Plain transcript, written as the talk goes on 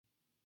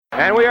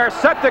And we are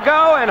set to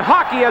go, and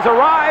hockey has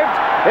arrived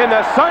in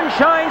the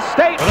Sunshine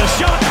State. The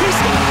shot, he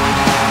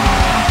scores!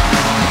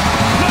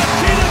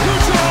 Nikita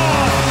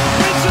Kucherov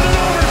wins it in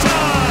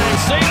overtime.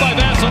 Saved by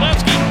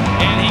Vasilevsky,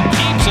 and he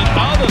keeps it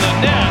out of the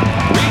net.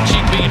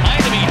 Reaching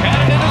behind him, he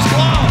had it in his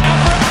glove.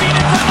 After a feed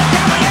in front of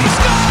Cavalier,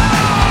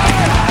 scores!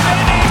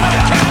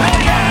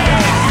 And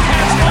Cavalier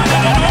has won it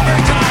in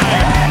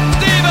overtime.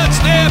 Steven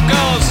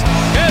Stamkos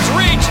has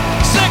reached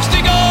 60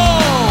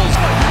 goals.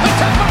 The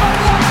Tampa Bay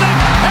Lightning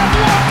have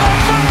won the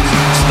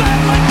first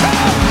Stanley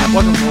Cup.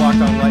 Welcome to Locked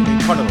On Lightning,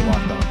 part of the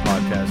Locked On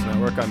Podcast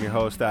Network. I'm your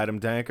host, Adam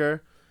Danker.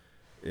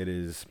 It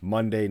is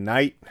Monday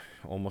night,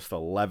 almost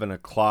 11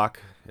 o'clock.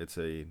 It's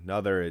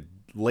another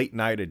late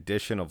night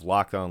edition of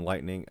Locked On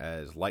Lightning,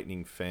 as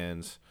Lightning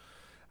fans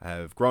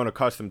have grown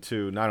accustomed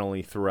to not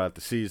only throughout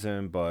the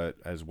season, but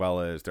as well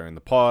as during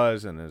the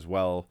pause and as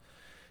well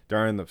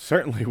during the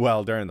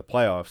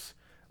playoffs.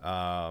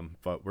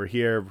 But we're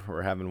here.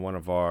 We're having one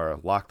of our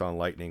Locked On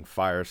Lightning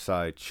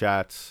fireside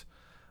chats.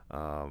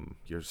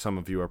 Some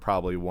of you are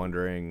probably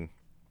wondering,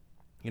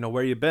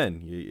 where you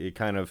been? You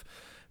kind of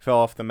fell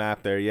off the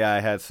map there. Yeah, I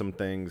had some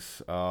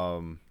things,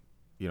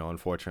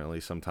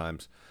 unfortunately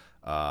sometimes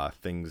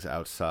things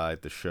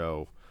outside the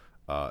show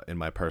in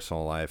my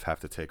personal life have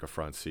to take a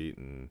front seat,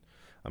 and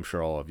I'm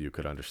sure all of you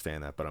could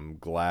understand that. But I'm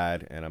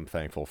glad and I'm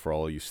thankful for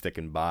all of you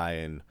sticking by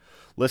and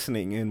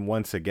listening in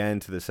once again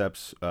to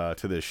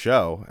this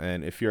show.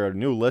 And if you're a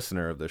new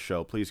listener of the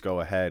show, please go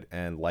ahead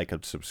and like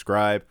and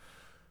subscribe.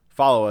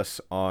 Follow us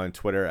on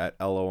Twitter at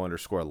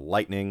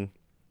LO_Lightning,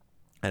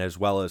 and as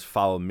well as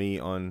follow me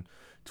on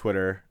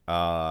Twitter.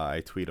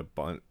 I tweet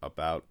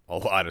about a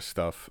lot of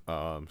stuff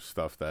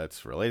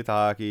that's related to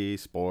hockey,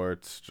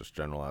 sports, just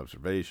general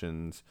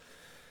observations.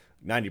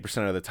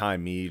 90% of the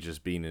time, me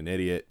just being an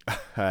idiot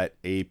at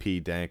AP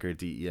Danker,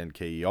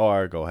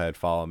 DENKER. Go ahead,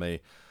 follow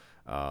me.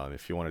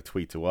 If you want to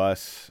tweet to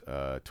us,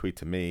 tweet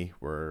to me.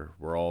 We're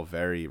all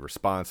very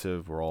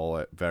responsive. We're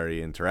all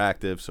very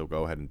interactive, so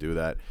go ahead and do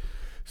that.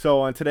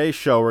 So on today's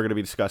show, we're going to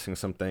be discussing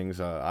some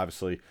things.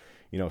 Obviously,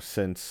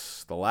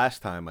 since the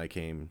last time I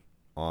came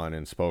on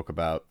and spoke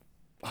about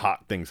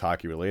things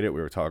hockey related,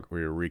 we were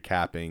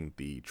recapping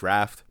the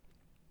draft,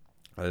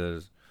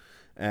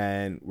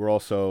 and we're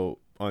also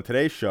on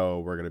today's show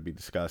we're going to be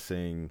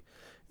discussing,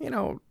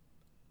 the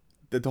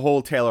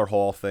whole Taylor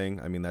Hall thing.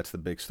 I mean, that's the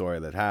big story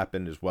that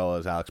happened, as well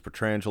as Alex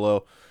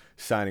Pietrangelo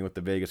signing with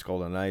the Vegas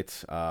Golden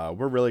Knights.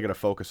 We're really going to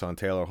focus on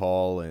Taylor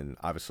Hall and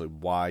obviously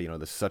why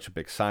this is such a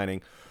big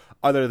signing,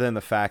 other than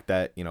the fact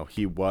that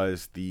he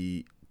was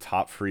the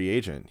top free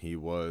agent. He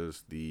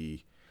was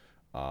the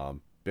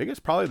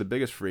probably the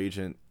biggest free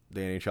agent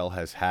the NHL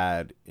has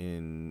had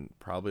in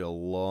probably a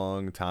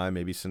long time,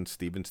 maybe since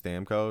Steven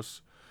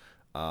Stamkos.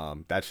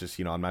 That's just,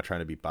 I'm not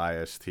trying to be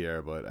biased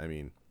here, but I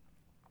mean,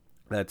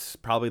 that's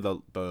probably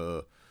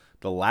the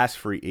last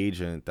free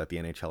agent that the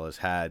NHL has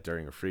had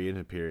during a free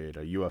agent period,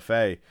 a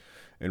UFA,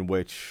 in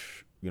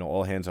which,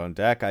 all hands on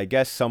deck. I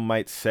guess some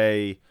might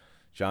say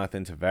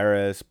Jonathan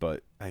Tavares,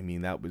 but I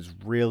mean, that was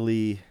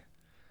really,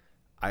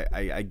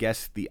 I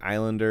guess the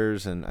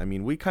Islanders, and I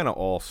mean, we kind of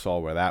all saw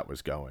where that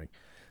was going,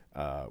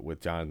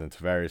 with Jonathan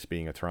Tavares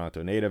being a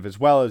Toronto native, as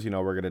well as,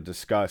 we're going to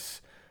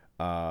discuss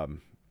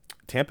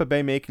Tampa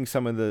Bay making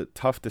some of the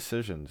tough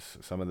decisions,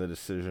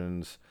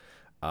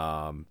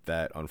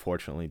 that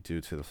unfortunately,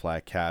 due to the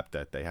flat cap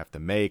that they have to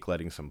make,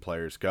 letting some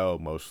players go,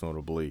 most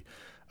notably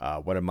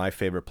one of my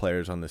favorite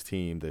players on this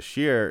team this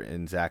year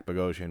in Zach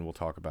Bogosian. We'll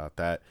talk about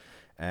that.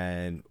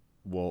 And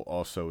we'll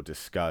also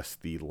discuss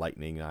the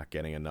Lightning not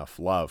getting enough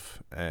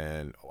love.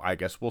 And I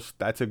guess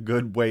that's a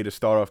good way to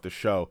start off the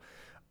show.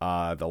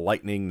 The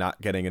Lightning not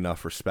getting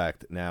enough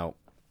respect. Now,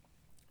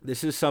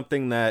 this is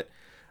something that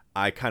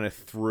I kind of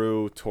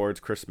threw towards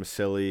Chris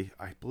Masilli.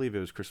 I believe it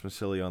was Chris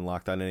Masilli on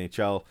Locked On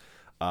NHL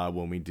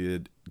when we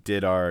did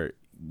our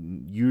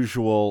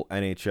usual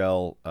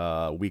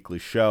NHL weekly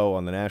show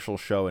on the national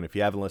show. And if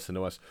you haven't listened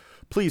to us,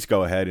 please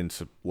go ahead and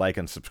like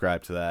and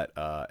subscribe to that.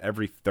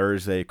 Every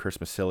Thursday, Chris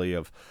Masilli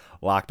of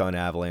Locked On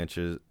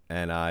Avalanches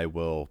and I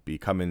will be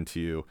coming to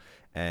you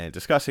and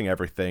discussing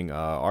everything.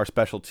 Our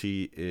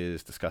specialty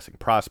is discussing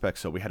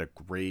prospects, so we had a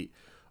great,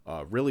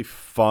 really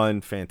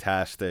fun,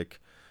 fantastic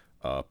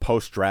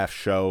post-draft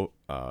show.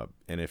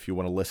 And if you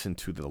want to listen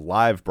to the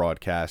live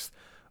broadcast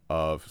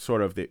of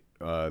sort of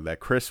that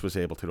Chris was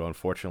able to do,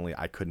 unfortunately,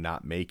 I could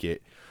not make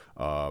it.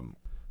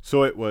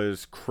 So it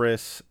was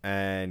Chris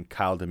and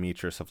Kyle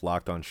Demetris of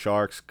Locked On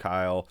Sharks.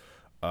 Kyle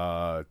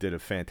did a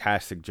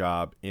fantastic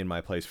job in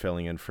my place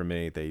filling in for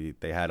me. They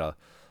had a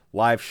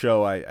live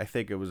show. I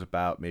think it was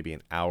about maybe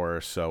an hour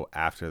or so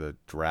after the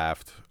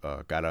draft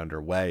got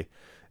underway,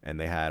 and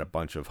they had a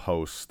bunch of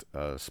hosts,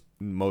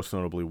 most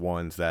notably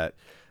ones that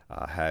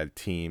had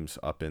teams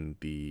up in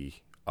the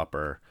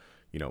upper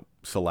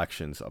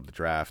selections of the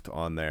draft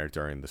on there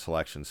during the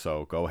selection.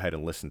 So go ahead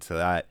and listen to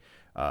that.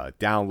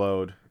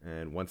 Download,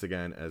 and once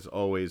again, as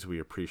always, we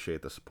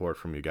appreciate the support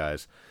from you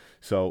guys.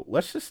 So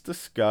let's just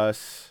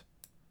discuss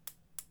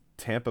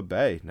Tampa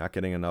Bay not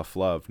getting enough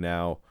love.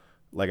 Now,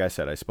 like I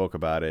said, I spoke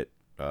about it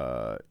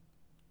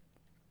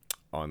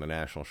on the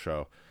national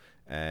show.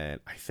 And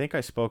I think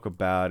I spoke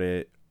about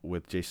it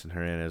with Jason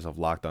Hernandez of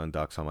Locked On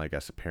Ducks on my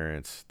guest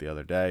appearance the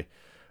other day.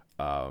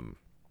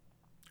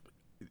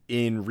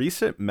 In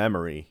recent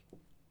memory,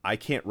 I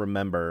can't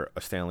remember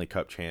a Stanley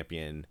Cup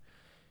champion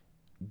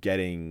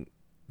getting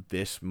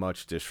this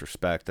much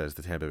disrespect as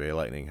the Tampa Bay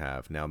Lightning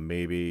have. Now,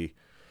 maybe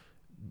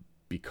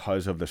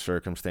because of the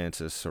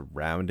circumstances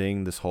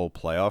surrounding this whole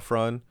playoff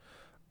run,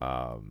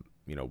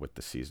 with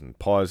the season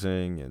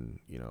pausing and,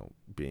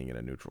 being in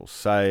a neutral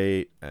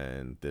site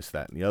and this,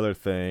 that, and the other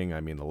thing. I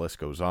mean, the list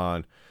goes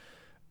on.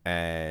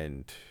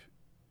 And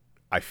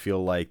I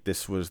feel like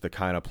this was the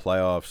kind of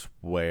playoffs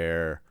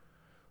where,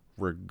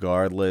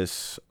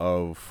 regardless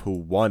of who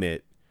won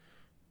it,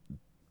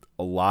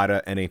 a lot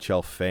of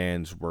NHL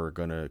fans were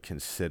going to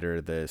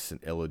consider this an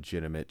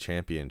illegitimate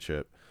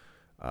championship,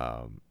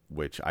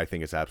 which I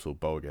think is absolute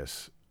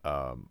bogus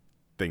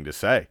thing to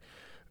say.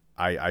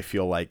 I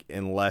feel like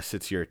unless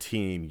it's your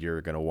team, you're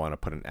going to want to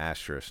put an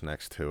asterisk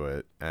next to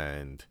it.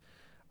 And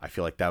I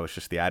feel like that was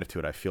just the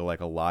attitude. I feel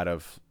like a lot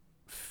of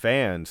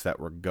fans that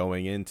were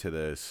going into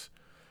this,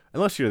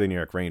 unless you're the New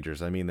York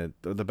Rangers, I mean,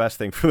 the best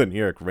thing for the New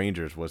York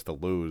Rangers was to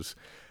lose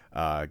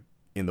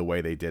in the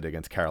way they did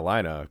against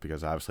Carolina,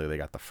 because obviously they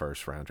got the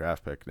first round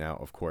draft pick. Now,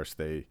 of course,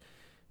 there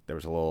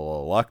was a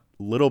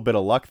little bit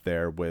of luck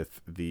there with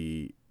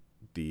the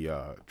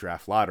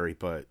draft lottery,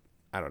 but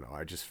I don't know.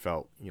 I just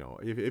felt,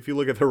 if you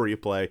look at the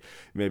replay,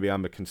 maybe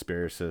I'm a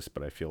conspiracist,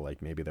 but I feel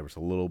like maybe there was a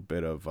little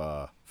bit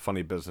of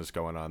funny business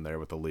going on there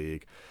with the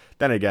league.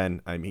 Then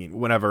again, I mean,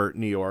 whenever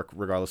New York,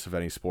 regardless of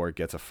any sport,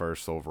 gets a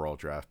first overall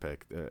draft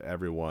pick,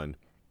 everyone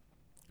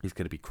is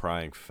going to be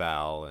crying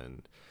foul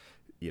and,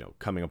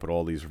 coming up with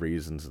all these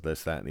reasons,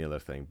 this, that, and the other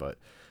thing. But,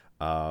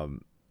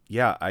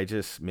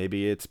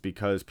 maybe it's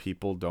because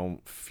people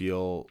don't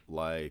feel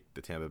like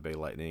the Tampa Bay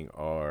Lightning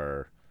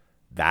are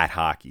that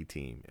hockey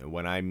team. And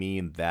when I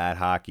mean that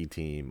hockey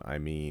team, I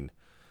mean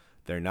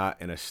they're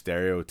not in a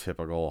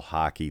stereotypical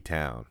hockey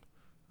town.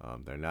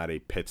 They're not a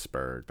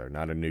Pittsburgh. They're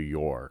not a New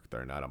York.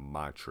 They're not a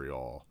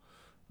Montreal.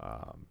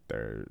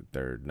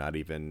 They're not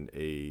even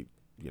a,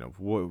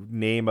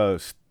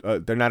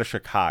 they're not a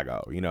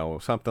Chicago,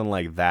 something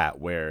like that,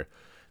 where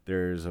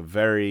there's a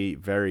very,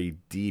 very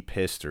deep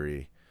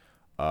history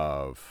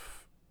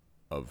of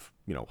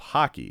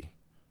hockey.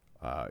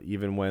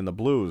 Even when the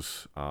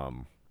Blues,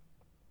 won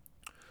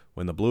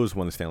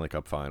the Stanley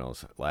Cup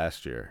Finals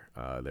last year,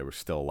 there was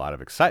still a lot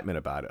of excitement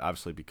about it,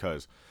 obviously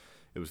because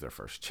it was their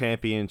first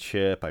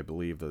championship. I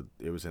believe that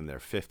it was in their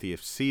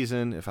 50th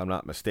season, if I'm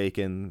not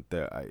mistaken.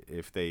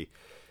 If it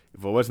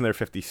wasn't their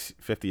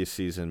 50th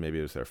season, maybe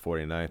it was their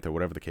 49th or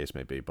whatever the case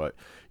may be. But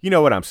you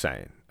know what I'm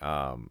saying.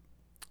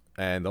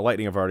 And the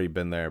Lightning have already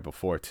been there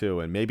before too.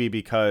 And maybe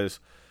because,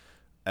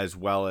 as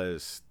well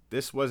as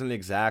this wasn't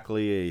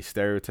exactly a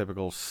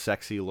stereotypical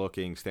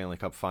sexy-looking Stanley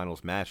Cup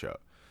Finals matchup.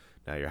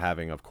 Now you're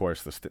having, of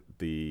course,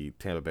 the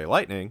Tampa Bay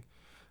Lightning,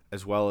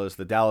 as well as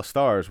the Dallas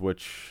Stars,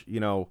 which,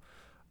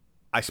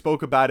 I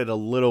spoke about it a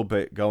little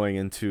bit going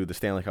into the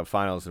Stanley Cup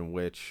Finals, in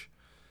which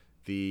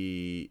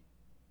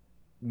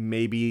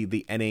maybe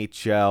the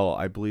NHL,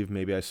 I believe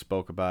maybe I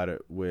spoke about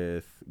it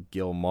with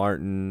Gil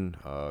Martin,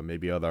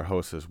 maybe other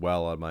hosts as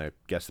well on my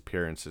guest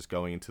appearances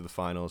going into the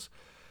finals.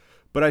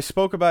 But I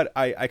spoke about,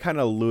 I kind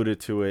of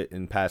alluded to it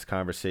in past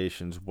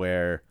conversations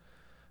where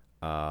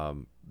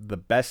the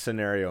best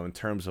scenario in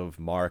terms of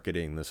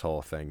marketing this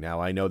whole thing. Now,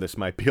 I know this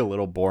might be a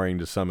little boring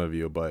to some of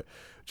you, but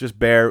just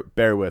bear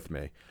with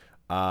me.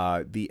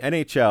 The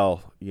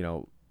NHL,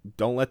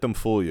 don't let them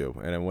fool you.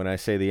 And when I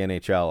say the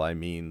NHL, I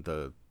mean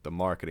the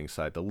marketing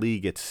side, the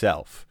league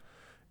itself.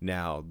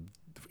 Now,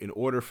 in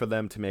order for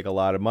them to make a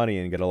lot of money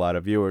and get a lot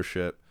of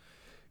viewership,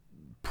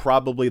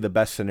 probably the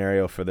best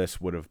scenario for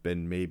this would have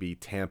been maybe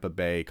Tampa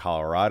Bay,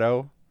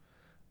 Colorado,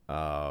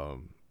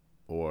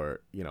 or,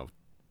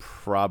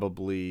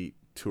 probably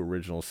 2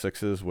 original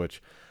sixes,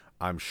 which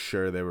I'm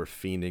sure they were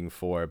fiending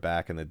for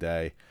back in the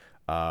day.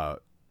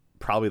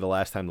 Probably the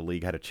last time the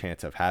league had a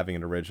chance of having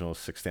an original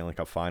 6 Stanley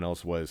Cup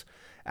Finals was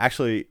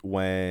actually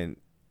when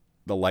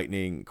the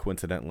Lightning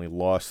coincidentally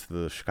lost to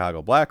the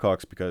Chicago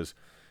Blackhawks, because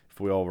if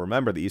we all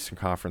remember the Eastern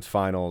Conference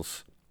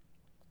Finals,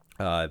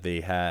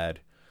 they had,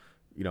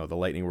 the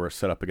Lightning were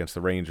set up against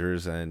the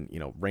Rangers, and,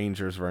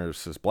 Rangers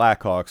versus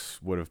Blackhawks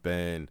would have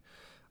been,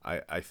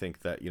 I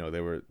think that,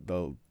 they were,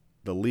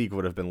 the league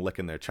would have been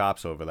licking their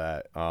chops over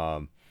that.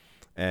 And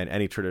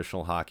any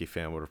traditional hockey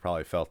fan would have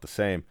probably felt the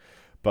same.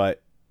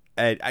 But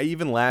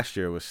even last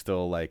year was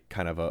still like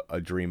kind of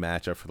a dream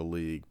matchup for the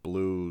league.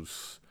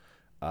 Blues,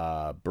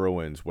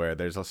 Bruins, where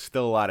there's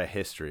still a lot of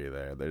history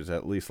there. There's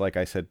at least, like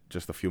I said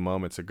just a few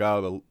moments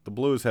ago, the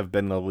Blues have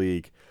been in the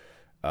league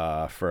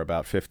for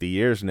about 50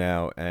 years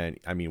now. And,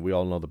 I mean, we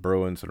all know the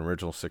Bruins, an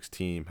original 6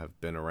 team, have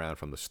been around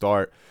from the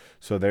start.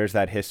 So there's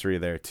that history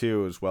there,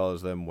 too, as well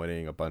as them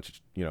winning a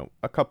bunch of,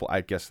 a couple.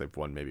 I guess they've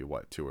won maybe,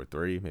 2 or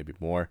 3, maybe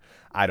more.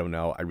 I don't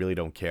know. I really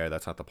don't care.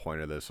 That's not the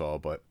point of this all.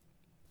 But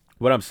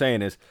what I'm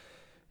saying is,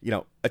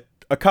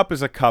 a cup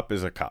is a cup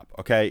is a cup,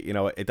 okay?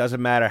 It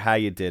doesn't matter how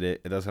you did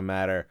it. It doesn't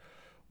matter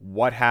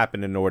what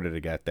happened in order to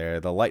get there.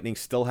 The Lightning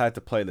still had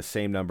to play the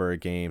same number of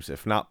games,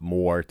 if not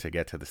more, to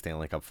get to the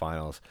Stanley Cup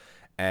Finals.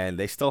 And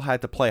they still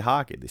had to play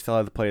hockey. They still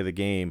had to play the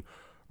game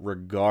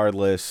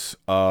regardless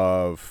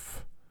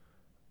of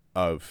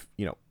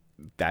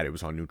that it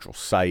was on neutral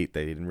site.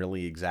 They didn't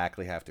really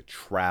exactly have to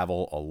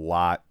travel a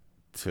lot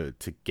to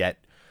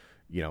get,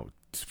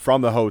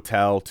 from the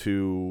hotel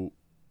to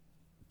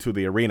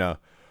the arena.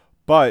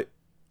 But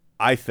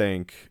I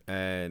think,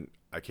 and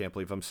I can't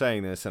believe I'm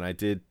saying this, and I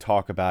did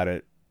talk about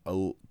it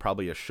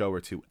probably a show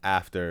or two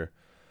after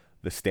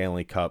the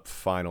Stanley Cup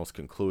Finals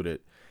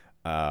concluded,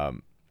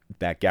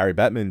 that Gary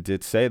Bettman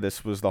did say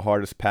this was the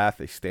hardest path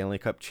a Stanley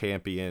Cup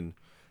champion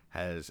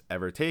has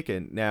ever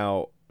taken.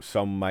 Now,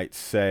 some might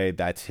say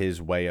that's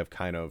his way of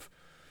kind of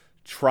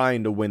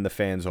trying to win the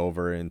fans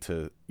over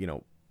into,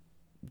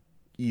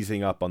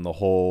 easing up on the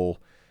whole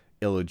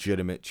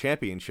illegitimate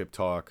championship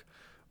talk.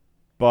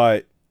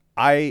 But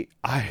I'm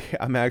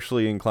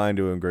actually inclined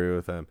to agree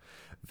with him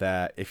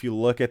that if you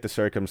look at the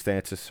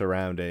circumstances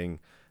surrounding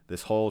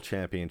this whole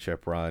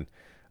championship run,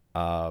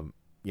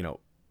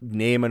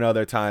 name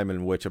another time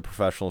in which a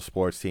professional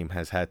sports team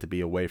has had to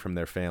be away from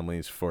their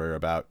families for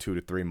about 2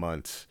 to 3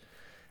 months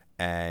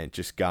and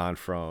just gone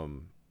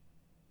from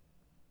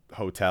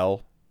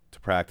hotel to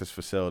practice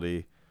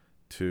facility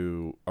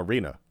to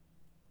arena.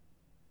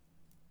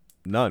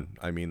 None.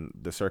 I mean,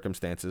 the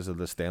circumstances of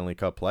the Stanley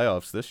Cup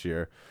playoffs this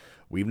year,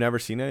 we've never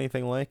seen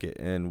anything like it,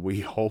 and we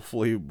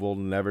hopefully will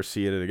never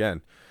see it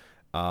again.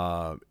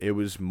 It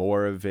was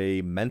more of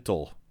a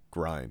mental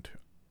grind,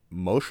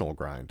 emotional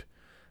grind.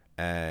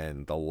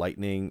 And the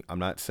Lightning, I'm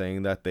not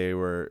saying that they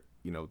were,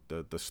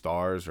 the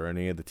Stars or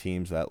any of the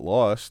teams that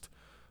lost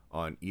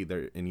in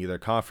either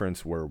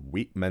conference were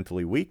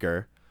mentally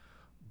weaker,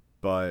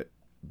 but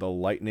the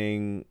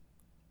Lightning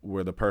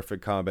were the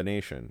perfect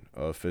combination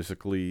of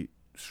physically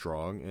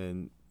strong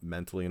and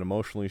mentally and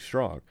emotionally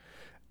strong.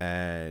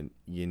 And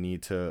you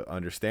need to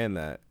understand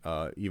that,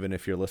 even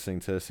if you're listening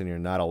to this and you're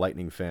not a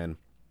Lightning fan,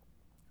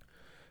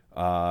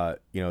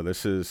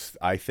 this is,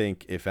 I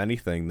think, if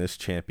anything, this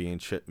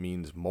championship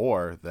means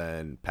more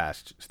than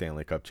past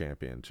Stanley Cup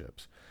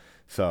championships.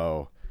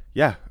 So,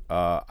 yeah,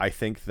 I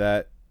think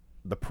that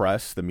the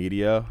press, the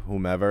media,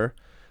 whomever,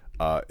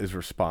 is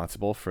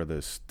responsible for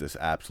this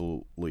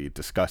absolutely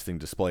disgusting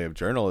display of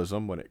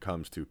journalism when it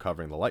comes to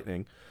covering the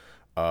Lightning.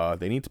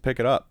 They need to pick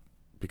it up,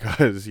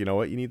 because you know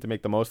what? You need to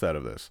make the most out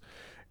of this,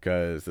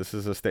 because this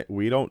is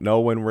we don't know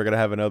when we're going to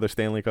have another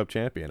Stanley Cup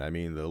champion. I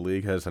mean, the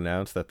league has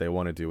announced that they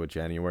want to do a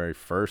January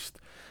 1st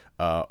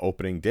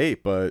opening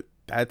date, but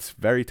that's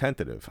very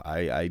tentative.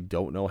 I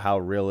don't know how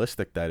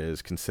realistic that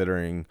is,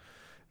 considering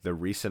the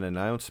recent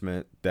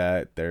announcement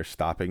that they're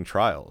stopping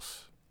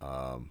trials.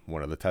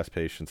 One of the test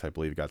patients, I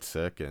believe, got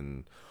sick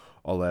and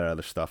all that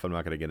other stuff I'm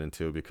not going to get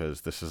into,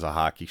 because this is a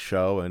hockey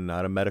show and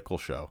not a medical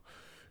show.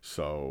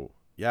 So,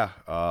 yeah,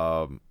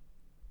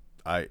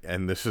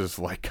 and this is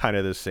like kind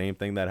of the same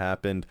thing that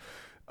happened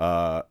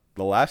the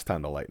last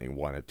time the Lightning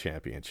won a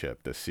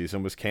championship. This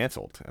season was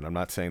canceled, and I'm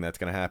not saying that's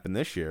going to happen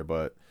this year,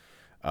 but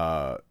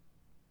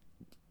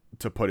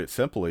to put it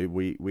simply,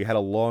 we had a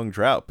long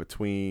drought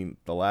between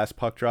the last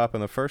puck drop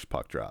and the first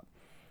puck drop.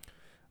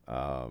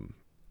 And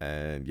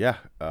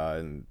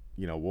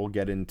we'll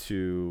get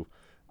into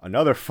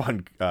another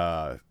fun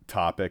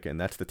topic, and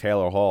that's the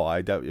Taylor Hall.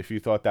 If you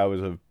thought that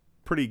was a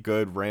pretty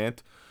good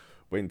rant,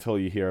 wait until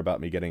you hear about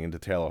me getting into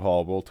Taylor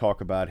Hall. We'll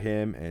talk about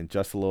him in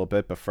just a little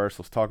bit, but first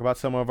let's talk about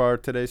some of our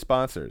today's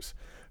sponsors.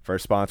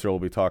 First sponsor we'll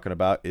be talking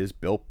about is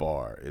Built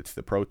Bar. It's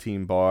the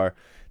protein bar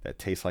that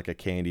tastes like a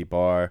candy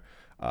bar.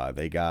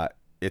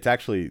 It's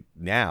actually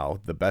now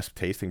the best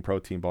tasting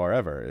protein bar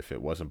ever. If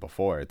it wasn't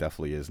before, it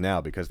definitely is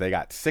now, because they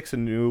got 6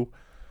 new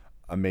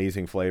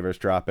amazing flavors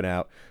dropping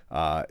out.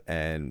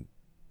 And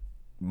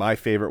my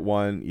favorite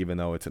one, even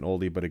though it's an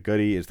oldie but a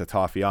goodie, is the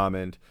toffee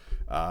almond.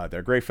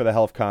 They're great for the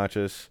health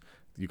conscious.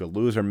 You can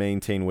lose or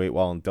maintain weight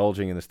while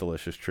indulging in this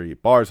delicious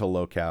treat. Bars are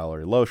low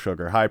calorie, low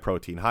sugar, high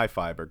protein, high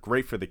fiber.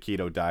 Great for the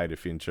keto diet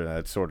if you enjoy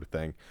that sort of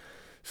thing.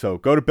 So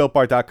go to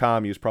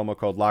BuiltBar.com, use promo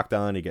code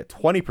LOCKEDON to get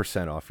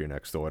 20% off your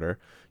next order.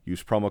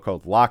 Use promo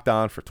code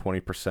LOCKEDON for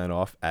 20%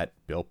 off at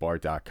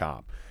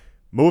BuiltBar.com.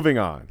 Moving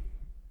on,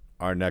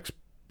 our next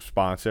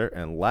sponsor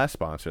and last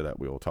sponsor that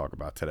we will talk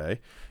about today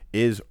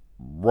is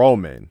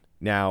Roman.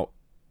 Now,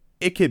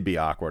 it could be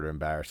awkward or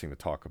embarrassing to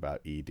talk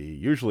about ED.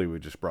 Usually we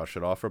just brush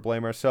it off or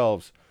blame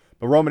ourselves.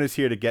 But Roman is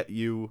here to get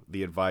you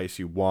the advice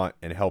you want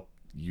and help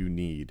you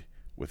need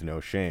with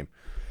no shame.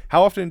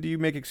 How often do you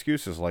make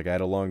excuses like I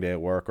had a long day at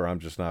work or I'm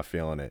just not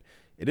feeling it?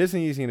 It isn't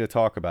easy to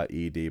talk about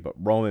ED, but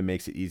Roman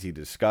makes it easy to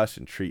discuss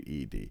and treat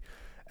ED.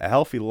 A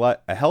healthy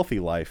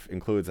life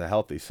includes a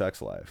healthy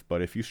sex life.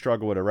 But if you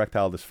struggle with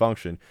erectile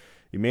dysfunction,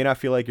 you may not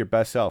feel like your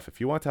best self. If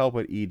you want to help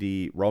with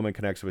ED, Roman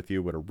connects with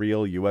you with a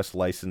real U.S.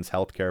 licensed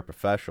healthcare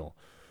professional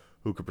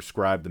who can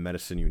prescribe the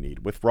medicine you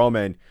need. With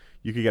Roman,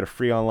 you can get a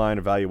free online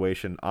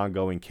evaluation,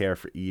 ongoing care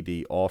for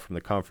ED, all from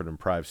the comfort and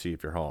privacy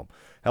of your home.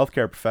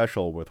 Healthcare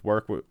professional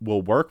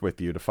will work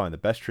with you to find the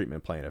best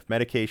treatment plan. If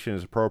medication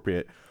is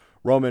appropriate,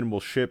 Roman will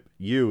ship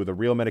you the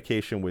real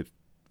medication with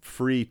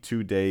free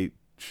 2-day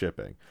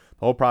shipping.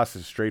 The whole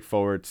process is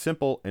straightforward,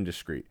 simple, and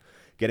discreet.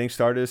 Getting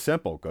started is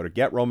simple. Go to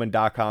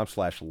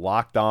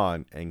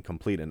GetRoman.com/lockedon and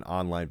complete an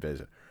online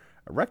visit.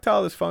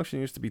 Erectile dysfunction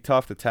used to be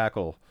tough to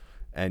tackle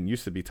and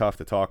used to be tough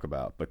to talk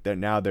about, but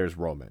now there's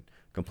Roman.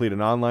 Complete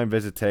an online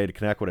visit today to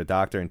connect with a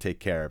doctor and take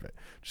care of it.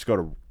 Just go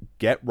to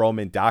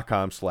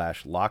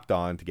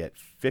GetRoman.com/lockedon to get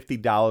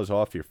 $50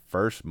 off your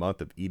first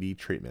month of ED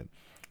treatment.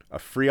 A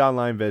free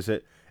online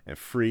visit and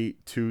free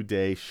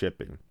 2-day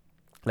shipping.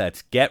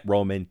 That's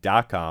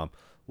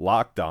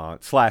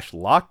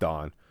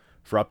GetRoman.com/lockedon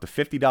for up to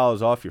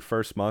 $50 off your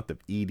first month of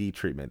ED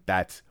treatment.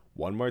 That's,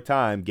 one more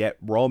time,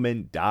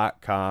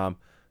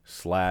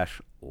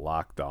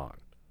 GetRoman.com/lockedon.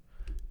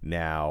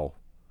 Now,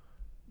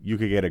 you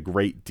could get a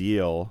great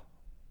deal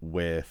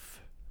with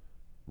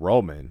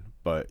Roman,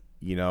 but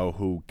you know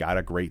who got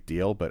a great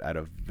deal, but at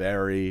a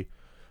very,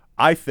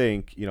 I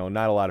think,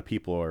 not a lot of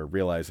people are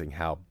realizing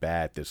how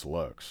bad this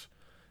looks,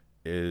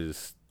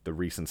 is the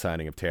recent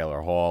signing of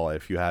Taylor Hall.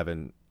 If you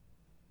haven't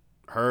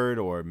heard,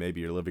 or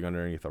maybe you're living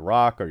underneath a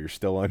rock, or you're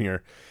still on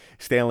your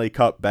Stanley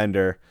Cup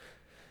bender,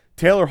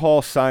 Taylor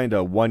Hall signed a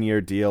 1-year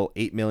deal,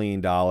 $8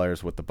 million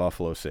with the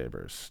Buffalo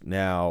Sabres.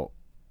 Now,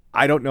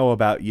 I don't know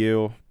about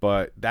you,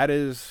 but that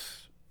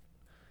is,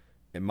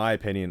 in my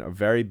opinion, a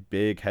very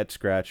big head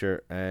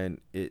scratcher, and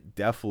it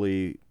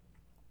definitely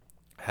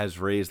has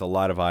raised a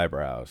lot of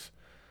eyebrows.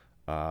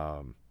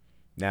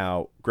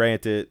 Now,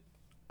 granted,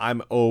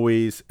 I'm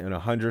always, and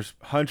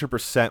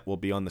 100% will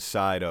be on the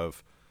side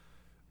of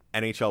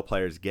NHL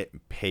players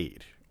getting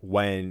paid.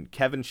 When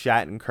Kevin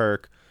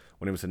Shattenkirk,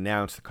 when it was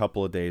announced a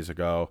couple of days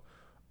ago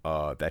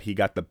that he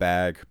got the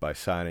bag by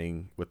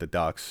signing with the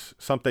Ducks,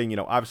 something,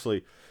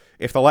 obviously,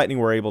 if the Lightning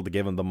were able to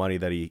give him the money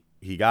that he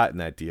got in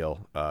that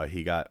deal,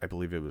 he got, I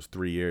believe it was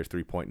 3 years,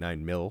 $3.9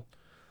 million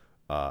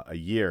a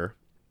year.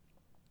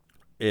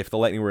 If the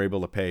Lightning were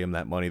able to pay him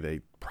that money,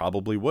 they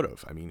probably would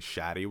have. I mean,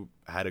 Shatty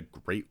had a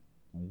great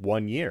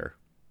 1 year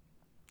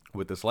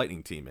with this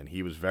Lightning team, and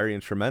he was very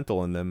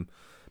instrumental in them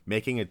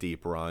making a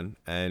deep run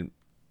and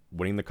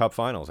winning the Cup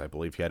Finals. I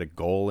believe he had a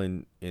goal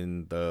in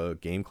the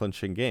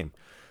game-clinching game,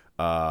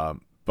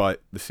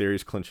 but the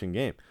series-clinching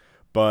game.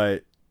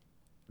 But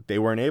they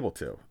weren't able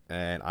to.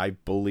 And I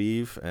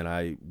believe, and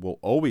I will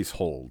always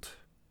hold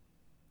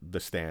the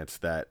stance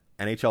that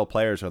NHL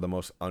players are the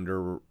most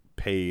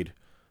underpaid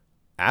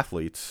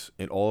athletes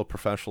in all of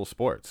professional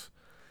sports.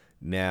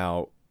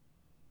 Now,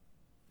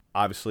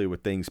 obviously,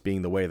 with things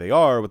being the way they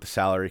are, with the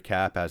salary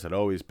cap, as it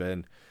always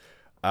been,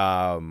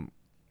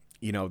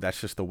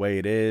 that's just the way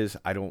it is.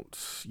 I don't,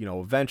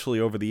 eventually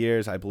over the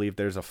years, I believe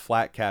there's a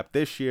flat cap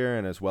this year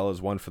and as well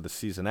as one for the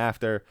season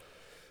after.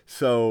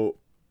 So,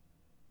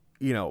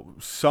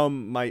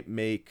 some might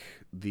make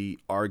the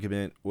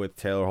argument with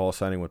Taylor Hall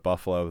signing with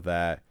Buffalo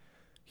that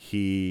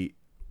he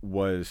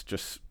was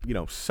just,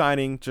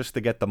 signing just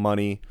to get the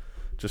money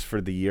just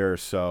for the year or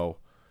so,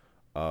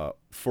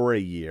 for a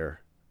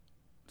year,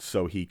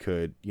 so he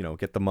could,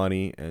 get the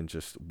money and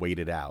just wait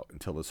it out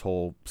until this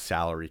whole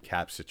salary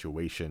cap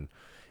situation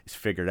is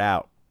figured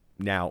out.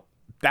 Now,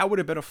 that would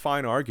have been a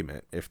fine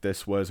argument if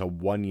this was a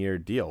 1-year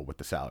deal with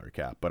the salary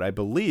cap. But I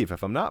believe,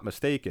 if I'm not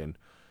mistaken,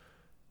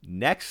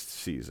 next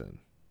season,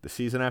 the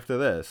season after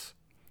this,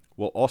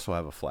 will also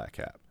have a flat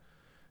cap.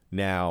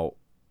 Now,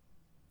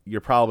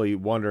 you're probably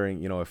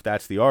wondering, if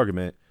that's the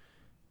argument,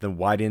 then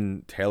why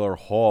didn't Taylor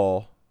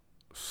Hall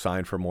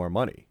sign for more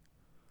money?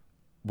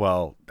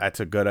 Well, that's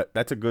a good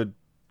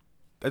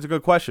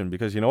question,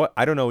 because you know what?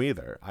 I don't know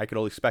either. I could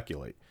only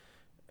speculate.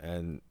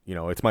 And,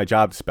 it's my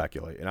job to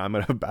speculate, and I'm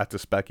about to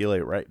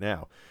speculate right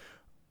now.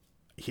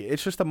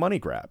 It's just a money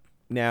grab.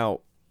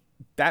 Now,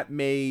 that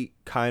may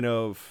kind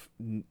of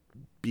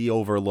be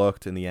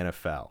overlooked in the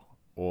NFL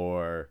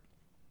or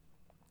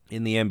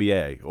in the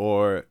NBA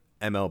or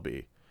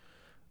MLB,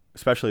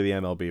 especially the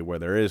MLB, where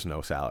there is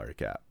no salary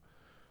cap.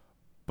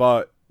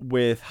 But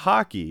with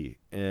hockey,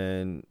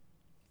 and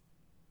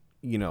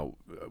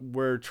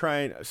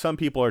some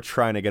people are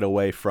trying to get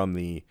away from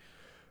the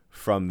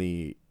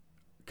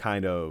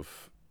kind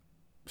of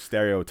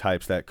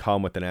stereotypes that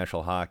come with the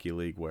National Hockey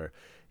League, where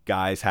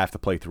guys have to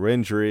play through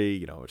injury.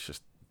 It's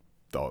just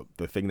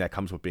the thing that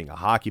comes with being a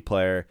hockey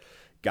player.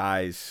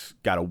 Guys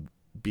got to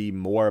be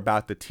more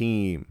about the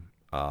team.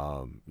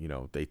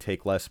 They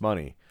take less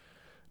money.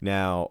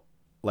 Now,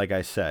 like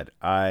I said,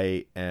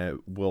 I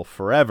will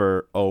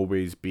forever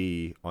always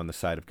be on the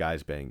side of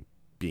guys being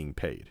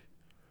paid.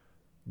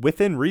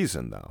 Within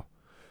reason, though.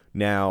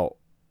 Now,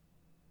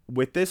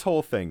 with this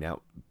whole thing,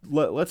 now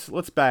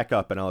let's back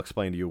up, and I'll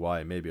explain to you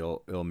why. Maybe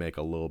it'll make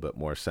a little bit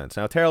more sense.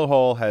 Now, Taylor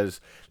Hall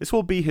this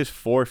will be his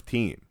 4th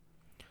team,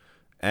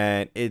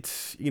 and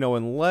it's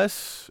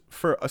unless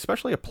for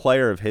especially a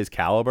player of his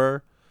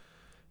caliber,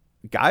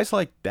 guys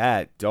like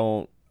that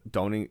don't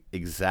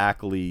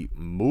exactly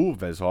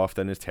move as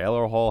often as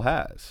Taylor Hall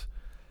has.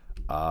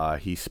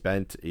 He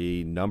spent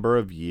a number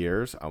of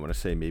years, I want to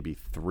say maybe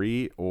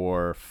 3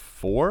 or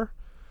 4,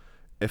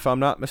 if I'm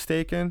not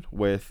mistaken,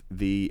 with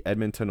the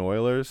Edmonton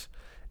Oilers.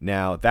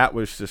 Now, that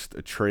was just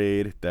a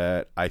trade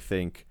that I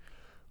think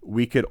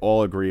we could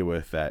all agree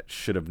with that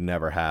should have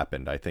never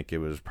happened. I think it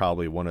was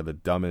probably one of the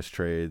dumbest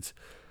trades.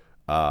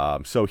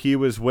 So he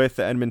was with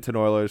the Edmonton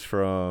Oilers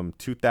from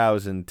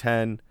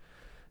 2010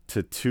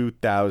 to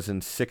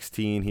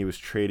 2016. He was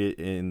traded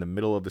in the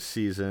middle of the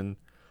season,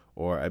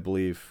 or I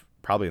believe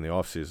probably in the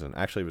offseason.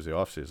 Actually, it was the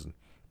offseason,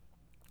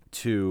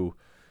 to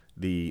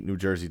the New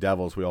Jersey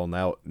Devils. We all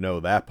now know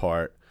that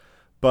part.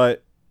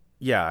 But,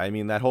 yeah, I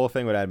mean, that whole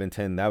thing with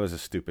Edmonton, that was a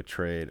stupid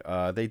trade.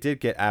 They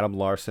did get Adam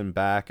Larson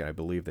back, and I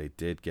believe they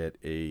did get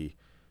a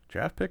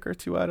draft pick or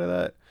two out of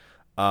that.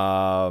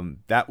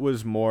 That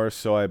was more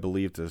so, I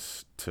believe,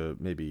 to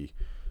maybe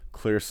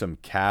clear some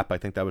cap. I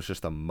think that was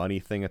just a money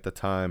thing at the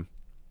time.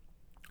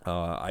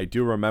 I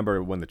do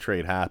remember when the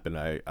trade happened,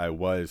 I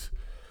was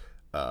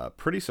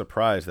pretty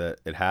surprised that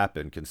it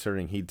happened,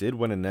 considering he did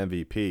win an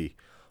MVP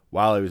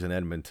while he was in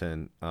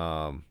Edmonton.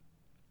 And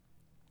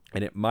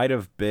it might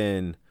have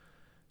been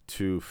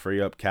to free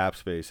up cap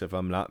space, if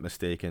I'm not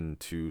mistaken,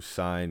 to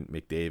sign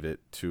McDavid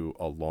to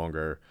a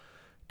longer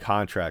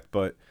contract.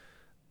 But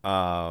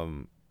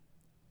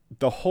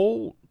the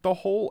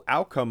whole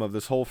outcome of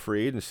this whole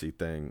free agency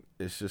thing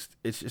is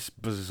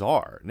just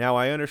bizarre. Now,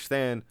 I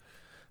understand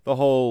the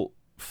whole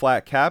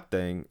flat cap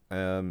thing,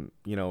 and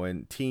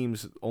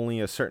teams, only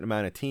a certain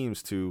amount of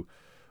teams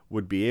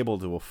would be able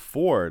to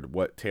afford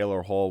what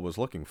Taylor Hall was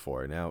looking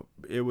for. Now,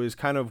 it was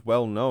kind of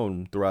well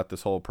known throughout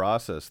this whole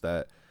process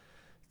that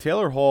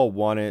Taylor Hall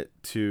wanted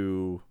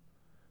to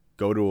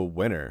go to a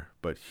winner,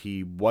 but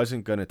he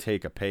wasn't going to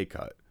take a pay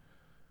cut.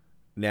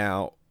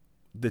 Now,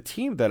 the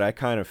team that I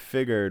kind of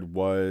figured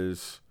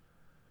was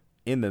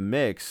in the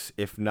mix,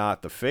 if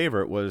not the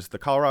favorite, was the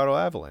Colorado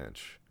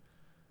Avalanche.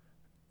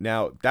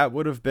 Now, that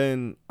would have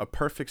been a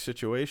perfect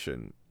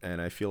situation,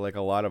 and I feel like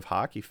a lot of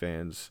hockey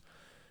fans,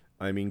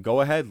 I mean,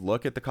 go ahead,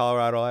 look at the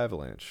Colorado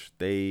Avalanche.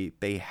 They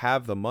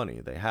have the money.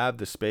 They have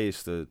the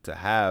space to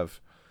have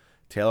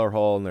Taylor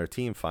Hall and their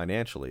team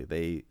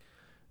financially.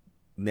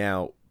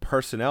 Now,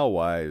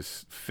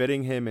 personnel-wise,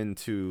 fitting him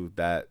into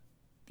that,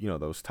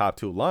 those top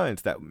two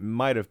lines, that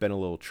might have been a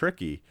little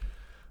tricky,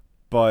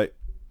 but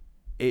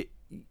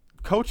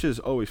coaches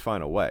always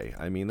find a way.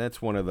 I mean,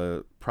 that's one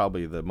of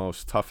probably the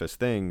most toughest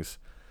things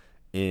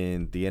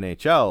in the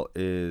NHL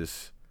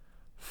is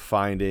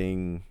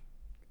finding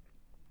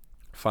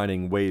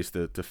ways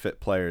to fit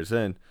players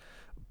in.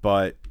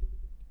 But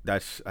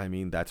that's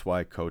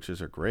why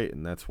coaches are great,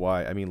 and that's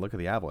why, look at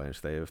the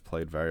Avalanche. They have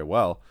played very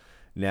well.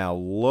 Now,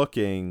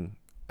 looking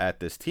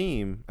at this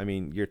team,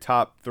 your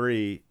top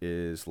three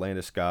is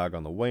Landeskog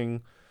on the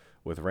wing,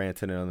 with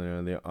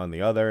Rantanen on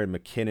the other, and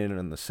McKinnon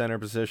in the center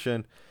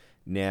position.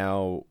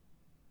 Now,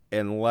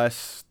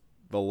 unless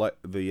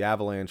the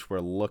Avalanche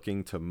were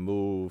looking to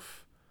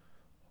move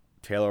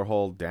Taylor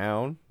Hall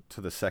down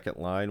to the second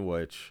line,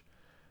 which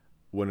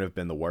wouldn't have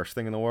been the worst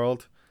thing in the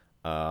world.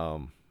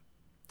 That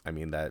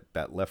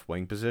left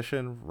wing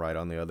position right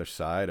on the other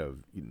side of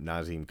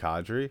Nazem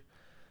Kadri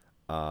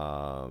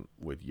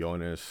with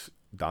Jonas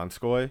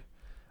Donskoy,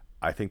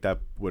 I think that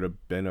would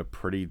have been a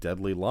pretty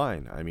deadly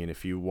line.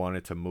 If you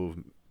wanted to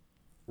move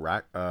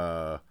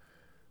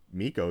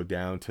Mikko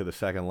down to the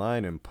second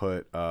line and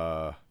put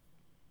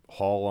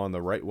Hall on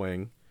the right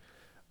wing,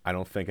 I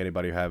don't think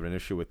anybody would have an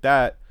issue with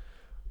that.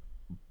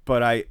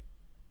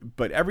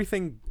 But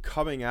everything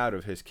coming out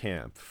of his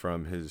camp,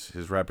 from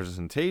his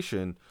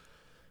representation,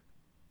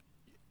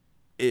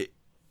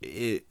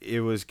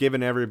 it was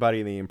giving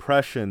everybody the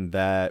impression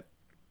that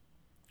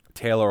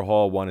Taylor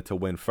Hall wanted to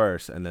win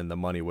first, and then the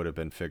money would have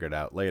been figured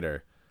out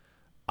later.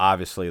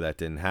 Obviously, that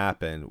didn't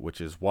happen, which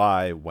is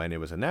why when it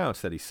was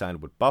announced that he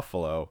signed with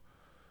Buffalo,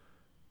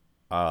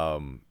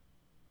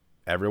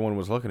 everyone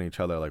was looking at each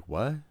other like,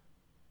 what?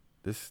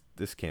 This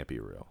can't be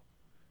real.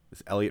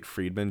 Is Elliot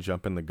Friedman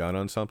jumping the gun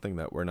on something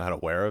that we're not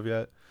aware of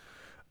yet?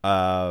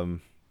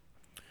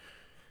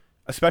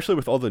 Especially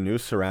with all the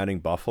news surrounding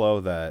Buffalo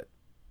that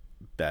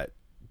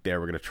they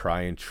were going to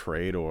try and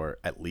trade, or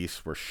at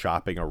least were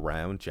shopping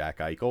around Jack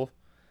Eichel.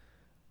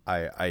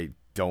 I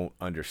don't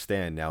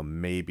understand. Now,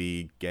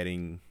 maybe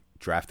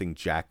drafting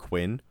Jack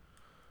Quinn,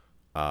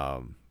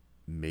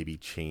 maybe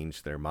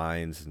changed their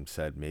minds and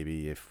said,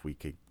 maybe if we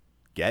could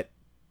get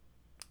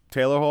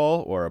Taylor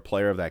Hall or a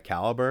player of that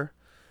caliber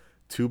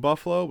to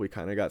Buffalo, we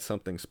kind of got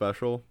something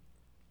special.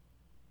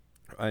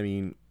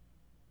 I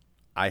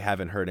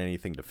haven't heard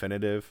anything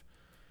definitive.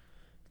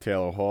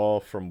 Taylor Hall,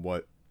 from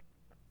what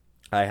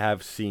I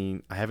haven't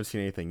seen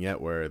anything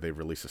yet where they've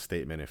released a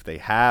statement. If they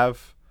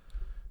have,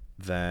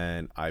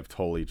 then I've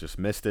totally just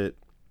missed it.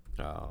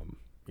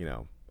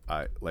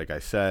 Like I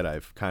said,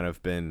 I've kind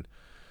of been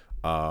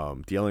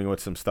dealing with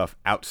some stuff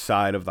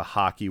outside of the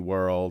hockey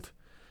world.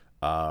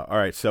 All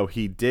right, so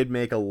he did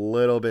make a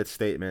little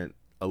statement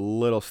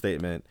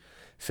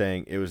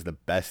saying it was the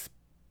best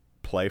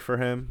play for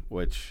him,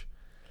 which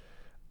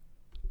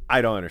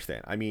I don't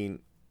understand.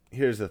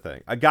 Here's the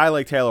thing. A guy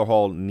like Taylor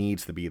Hall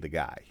needs to be the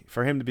guy.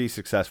 For him to be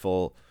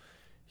successful,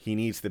 he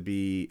needs to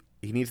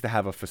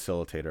have a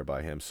facilitator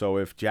by him. So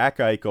if Jack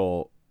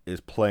Eichel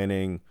is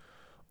planning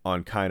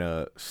on kind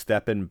of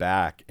stepping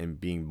back and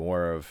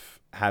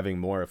having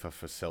more of a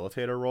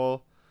facilitator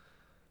role,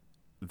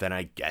 then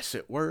I guess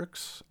it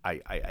works.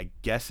 I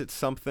guess it's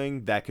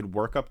something that could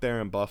work up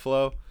there in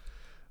Buffalo,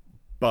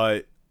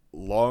 but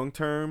long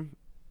term,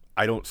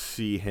 I don't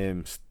see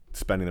him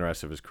spending the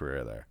rest of his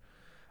career there.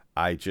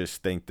 I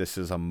just think this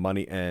is a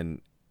money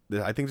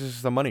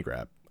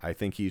grab. I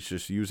think he's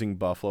just using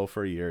Buffalo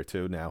for a year or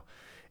two now.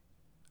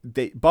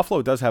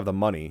 Buffalo does have the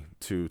money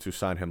to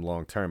sign him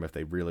long term if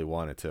they really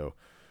wanted to,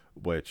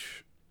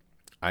 which,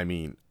 I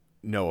mean,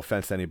 no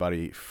offense to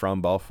anybody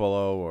from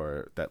Buffalo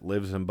or that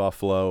lives in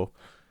Buffalo.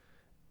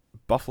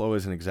 Buffalo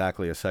isn't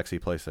exactly a sexy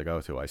place to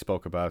go to. I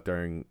spoke about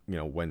during,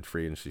 when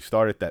free agency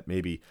started that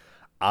maybe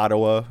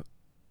Ottawa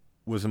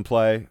was in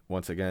play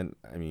once again.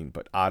 I mean,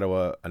 but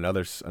Ottawa,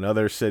 another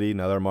city,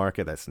 another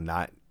market that's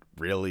not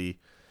really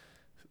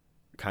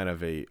kind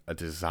of a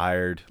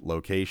desired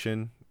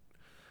location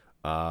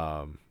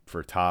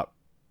for top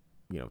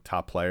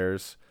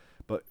players.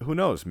 But who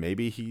knows?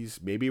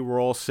 Maybe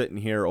we're all sitting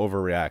here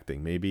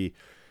overreacting. Maybe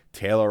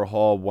Taylor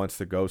Hall wants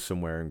to go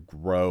somewhere and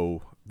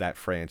grow that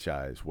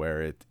franchise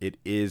where it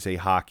is a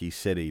hockey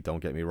city. Don't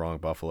get me wrong,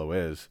 Buffalo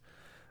is.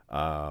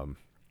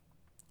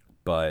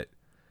 But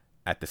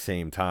at the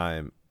same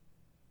time,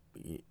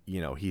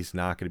 he's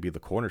not going to be the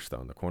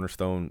cornerstone. The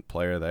cornerstone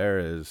player there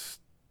is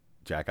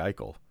Jack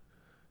Eichel.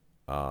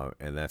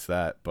 And that's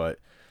that. But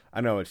I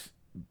know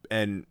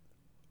and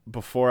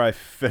before I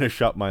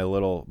finish up my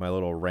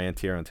little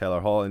rant here on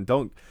Taylor Hall, and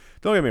don't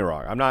get me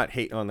wrong, I'm not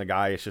hating on the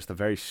guy. It's just a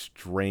very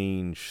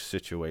strange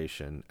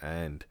situation,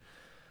 and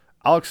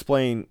I'll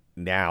explain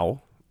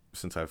now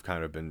since I've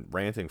kind of been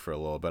ranting for a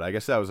little bit. I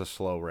guess that was a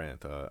slow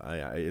rant.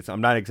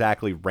 I'm not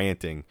exactly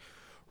ranting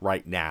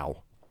right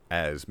now,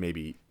 as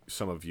maybe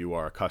some of you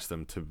are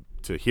accustomed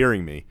to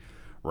hearing me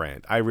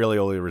rant. I really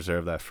only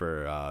reserve that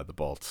for the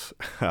Bolts,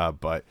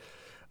 but.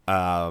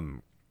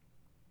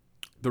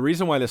 The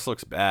reason why this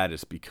looks bad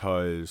is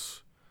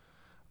because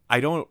I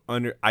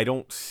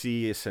don't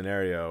see a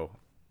scenario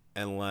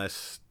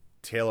unless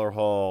Taylor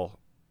Hall,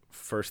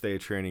 first day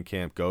of training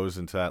camp, goes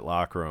into that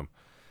locker room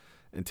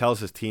and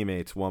tells his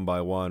teammates one by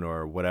one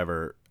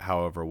or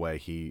however way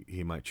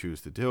he might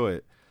choose to do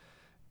it,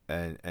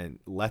 and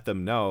let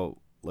them know,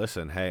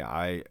 listen, hey,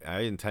 I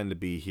intend to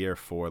be here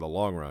for the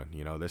long run.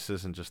 This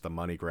isn't just a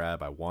money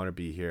grab. I want to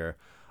be here.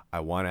 I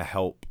want to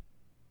help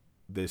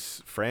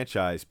this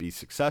franchise be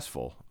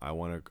successful. I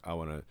want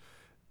to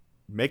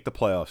make the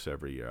playoffs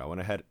every year. I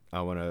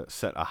want to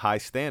set a high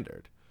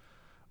standard.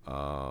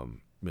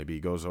 Maybe he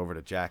goes over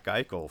to Jack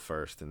Eichel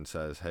first and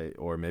says, hey,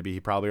 or maybe he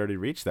probably already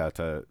reached out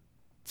to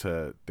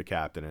the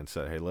captain and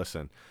said, hey,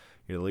 listen,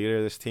 you're the leader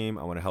of this team.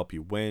 I want to help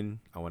you win.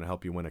 I want to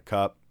help you win a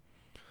cup.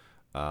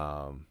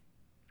 And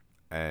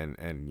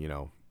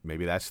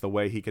maybe that's the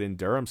way he could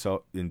endear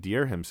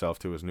himself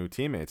to his new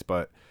teammates.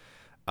 But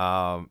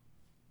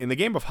in the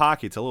game of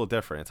hockey, it's a little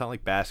different. It's not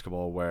like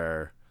basketball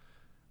where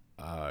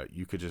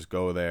you could just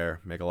go there,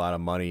 make a lot of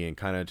money, and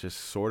kind of just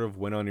sort of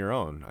win on your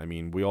own. I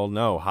mean, we all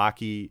know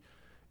hockey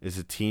is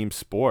a team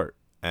sport,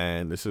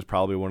 and this is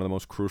probably one of the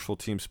most crucial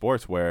team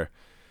sports where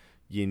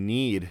you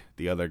need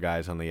the other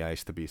guys on the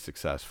ice to be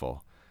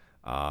successful.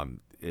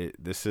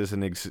 This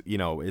isn't,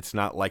 it's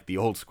not like the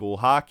old school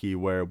hockey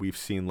where we've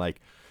seen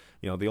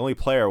the only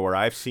player where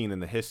I've seen in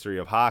the history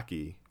of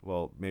hockey,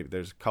 well, maybe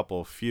there's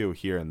a few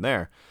here and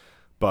there,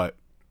 but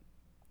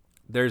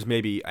there's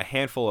maybe a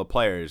handful of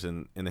players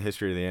in the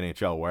history of the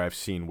NHL where I've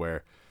seen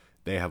where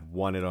they have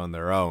won it on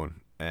their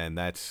own. And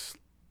that's,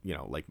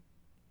 like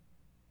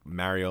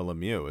Mario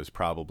Lemieux is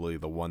probably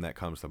the one that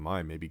comes to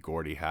mind. Maybe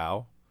Gordie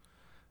Howe.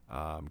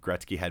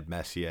 Gretzky had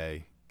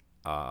Messier.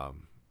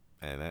 And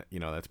that,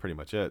 that's pretty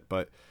much it.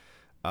 But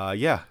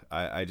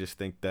I just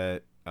think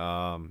that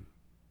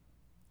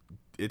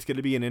it's going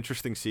to be an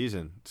interesting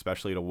season,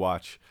 especially to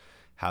watch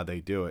how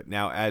they do it.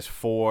 Now, as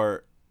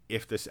for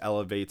if this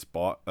elevates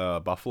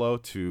Buffalo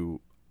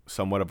to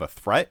somewhat of a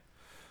threat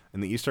in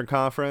the Eastern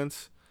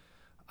Conference,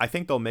 I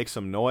think they'll make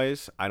some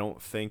noise. I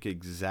don't think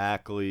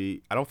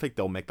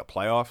they'll make the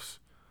playoffs.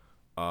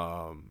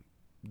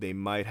 They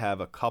might have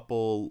a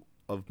couple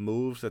of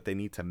moves that they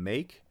need to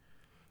make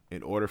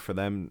in order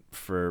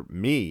for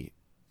me,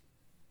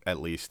 at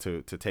least,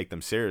 to take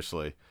them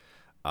seriously.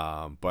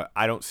 But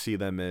I don't see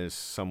them as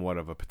somewhat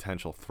of a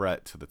potential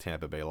threat to the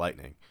Tampa Bay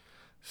Lightning.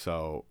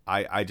 So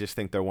I just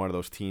think they're one of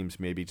those teams.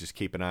 Maybe just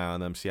keep an eye on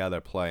them, see how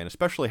they're playing,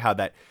 especially how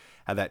that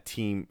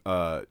team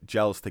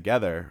gels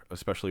together,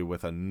 especially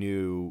with a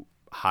new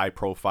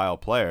high-profile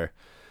player.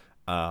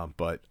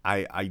 But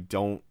I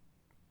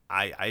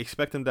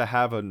expect them to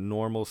have a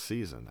normal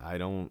season. I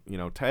don't,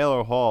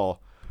 Taylor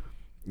Hall,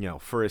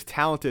 for as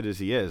talented as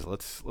he is,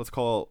 let's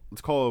call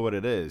it what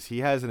it is. He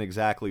hasn't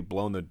exactly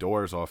blown the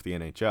doors off the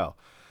NHL.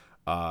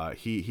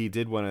 He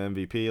did win an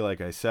MVP, like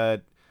I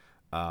said.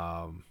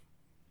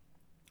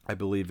 I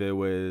believe it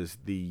was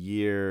the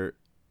year,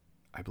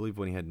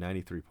 when he had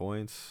 93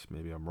 points.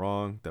 Maybe I'm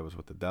wrong. That was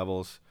with the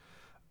Devils.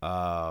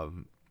 But,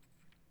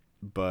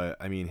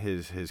 I mean,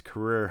 his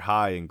career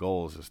high in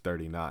goals is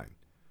 39.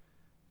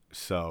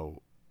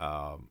 So,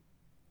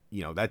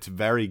 That's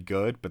very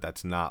good, but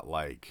that's not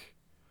like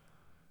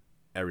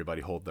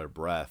everybody hold their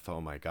breath. Oh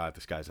my God,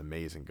 this guy's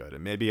amazing good.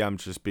 And maybe I'm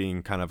just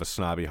being kind of a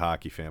snobby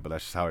hockey fan, but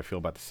that's just how I feel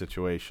about the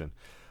situation.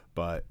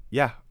 But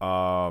yeah,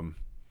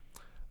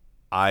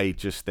 I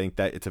just think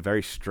that it's a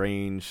very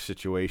strange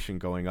situation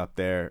going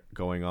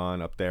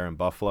on up there in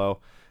Buffalo.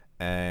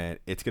 And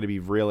it's going to be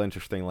real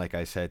interesting, like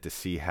I said, to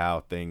see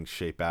how things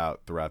shape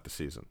out throughout the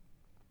season.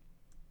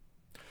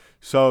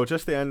 So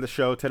just to end the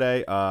show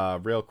today,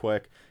 real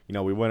quick,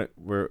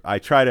 I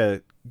try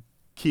to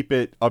keep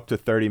it up to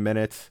 30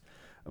 minutes,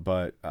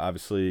 but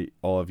obviously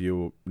all of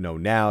you know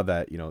now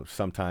that,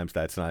 sometimes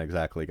that's not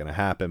exactly going to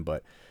happen.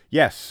 But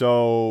yes,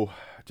 so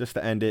just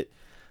to end it,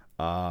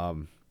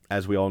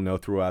 as we all know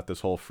throughout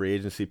this whole free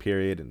agency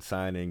period and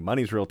signing,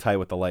 money's real tight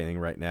with the Lightning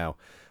right now.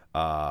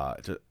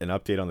 Just an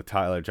update on the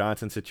Tyler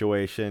Johnson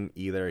situation.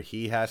 Either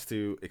he has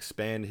to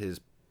expand his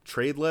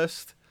trade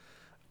list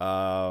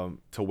to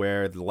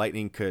where the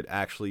Lightning could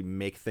actually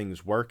make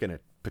things work in a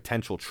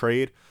potential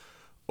trade,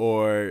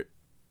 or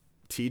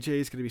TJ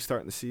is going to be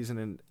starting the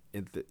season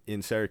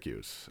in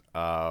Syracuse.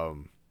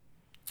 Then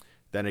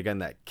again,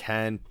 that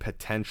can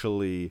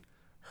potentially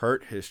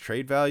hurt his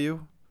trade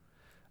value.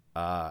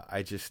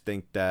 I just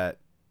think that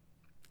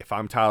if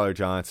I'm Tyler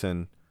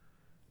Johnson,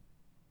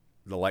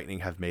 the Lightning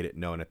have made it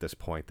known at this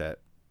point that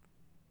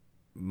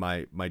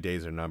my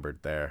days are numbered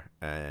there.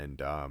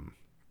 And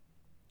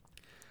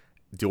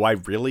do I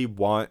really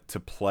want to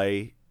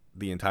play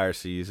the entire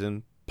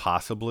season,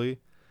 possibly,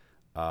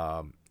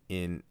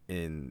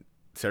 in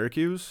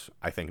Syracuse?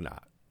 I think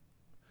not.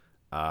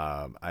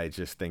 I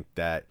just think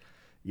that,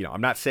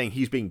 I'm not saying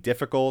he's being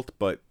difficult,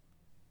 but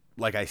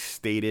like I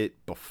stated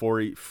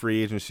before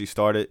free agency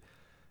started,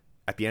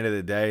 at the end of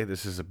the day,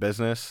 this is a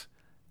business,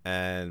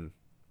 and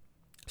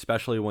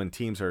especially when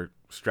teams are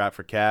strapped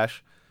for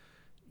cash,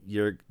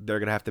 they're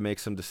going to have to make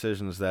some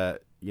decisions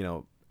that,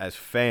 as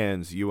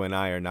fans, you and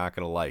I are not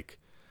going to like.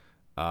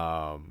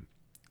 And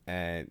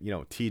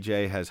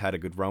TJ has had a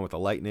good run with the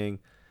Lightning.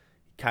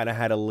 Kind of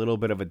had a little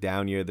bit of a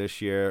down year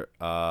this year.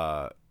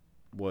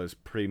 Was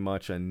pretty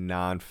much a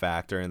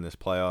non-factor in this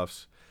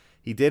playoffs.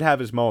 He did have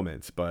his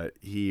moments, but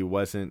he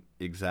wasn't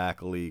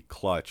exactly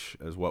clutch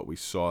as what we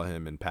saw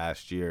him in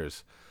past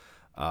years.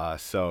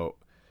 So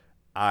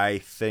I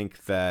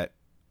think that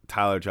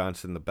Tyler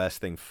Johnson, the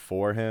best thing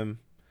for him,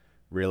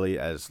 really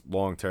as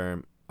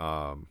long-term,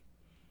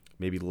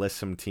 maybe list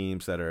some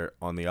teams that are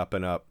on the up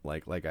and up.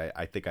 Like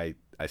I think I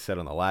said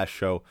on the last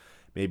show,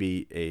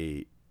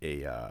 maybe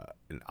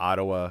an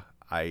Ottawa.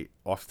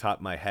 Off the top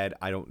of my head,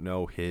 I don't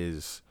know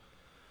his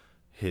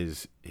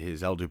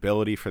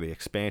eligibility for the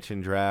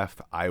expansion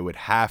draft. I would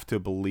have to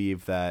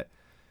believe that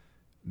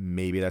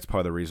maybe that's part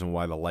of the reason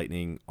why the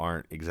Lightning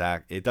aren't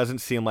exact. It doesn't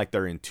seem like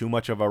they're in too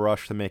much of a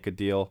rush to make a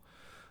deal.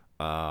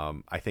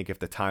 I think if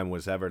the time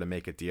was ever to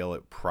make a deal,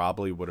 it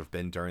probably would have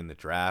been during the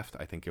draft.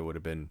 I think it would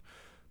have been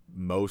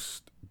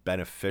most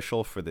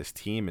beneficial for this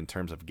team in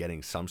terms of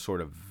getting some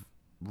sort of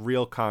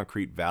real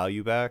concrete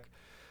value back.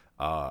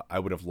 I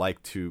would have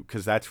liked to,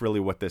 because that's really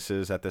what this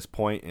is at this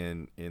point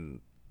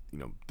in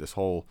this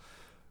whole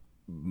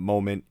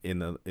moment in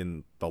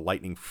the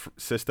Lightning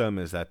system,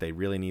 is that they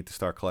really need to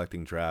start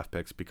collecting draft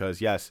picks,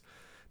 because yes,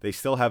 they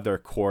still have their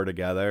core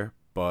together,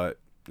 but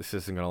this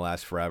isn't going to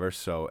last forever.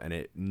 So, and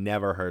it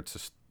never hurts to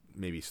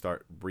maybe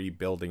start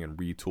rebuilding and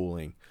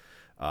retooling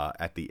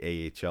at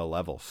the AHL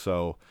level.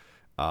 So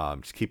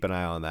just keep an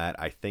eye on that.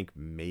 I think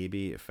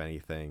maybe, if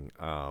anything,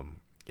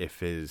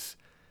 if his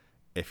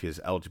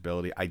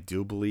eligibility, I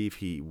do believe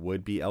he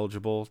would be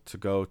eligible to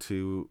go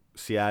to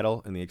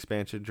Seattle in the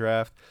expansion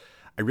draft.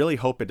 I really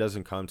hope it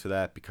doesn't come to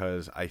that,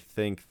 because I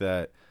think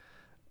that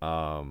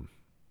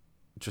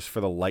just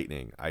for the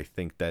Lightning, I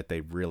think that they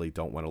really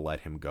don't want to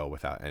let him go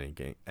without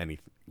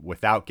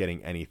without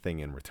getting anything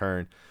in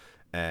return.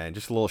 And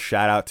just a little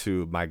shout out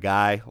to my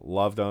guy.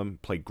 Loved him.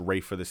 Played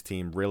great for this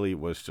team. Really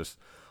was just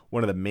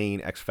one of the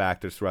main X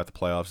factors throughout the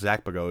playoffs.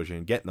 Zach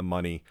Bogosian getting the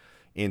money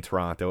in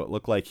Toronto. It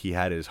looked like he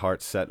had his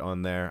heart set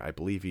on there. I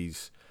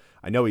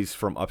know he's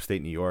from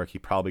upstate New York. He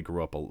probably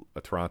grew up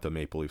a Toronto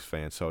Maple Leafs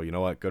fan. So you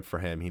know what? Good for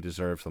him. He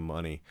deserves the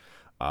money.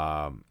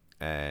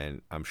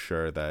 And I'm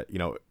sure that,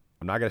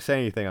 I'm not going to say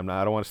anything.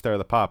 I don't want to stir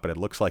the pot, but it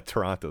looks like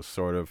Toronto's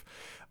sort of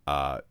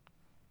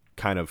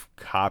kind of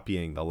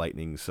copying the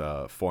Lightning's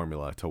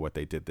formula to what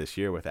they did this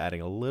year, with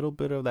adding a little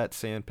bit of that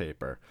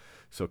sandpaper.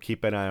 So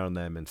keep an eye on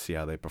them and see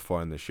how they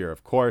perform this year,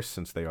 of course,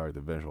 since they are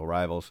divisional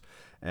rivals.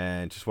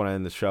 And just want to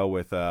end the show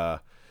with,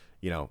 thank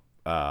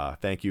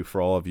you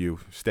for all of you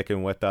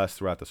sticking with us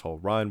throughout this whole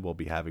run. We'll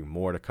be having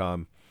more to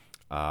come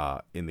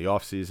in the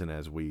offseason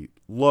as we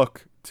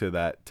look to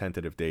that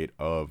tentative date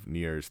of New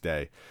Year's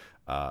Day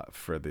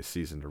for the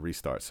season to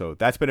restart. So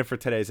that's been it for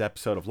today's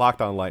episode of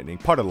Locked On Lightning,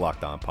 part of the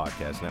Locked On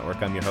Podcast Network.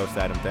 I'm your host,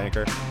 Adam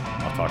Danker.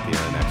 I'll talk to you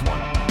in the next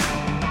one.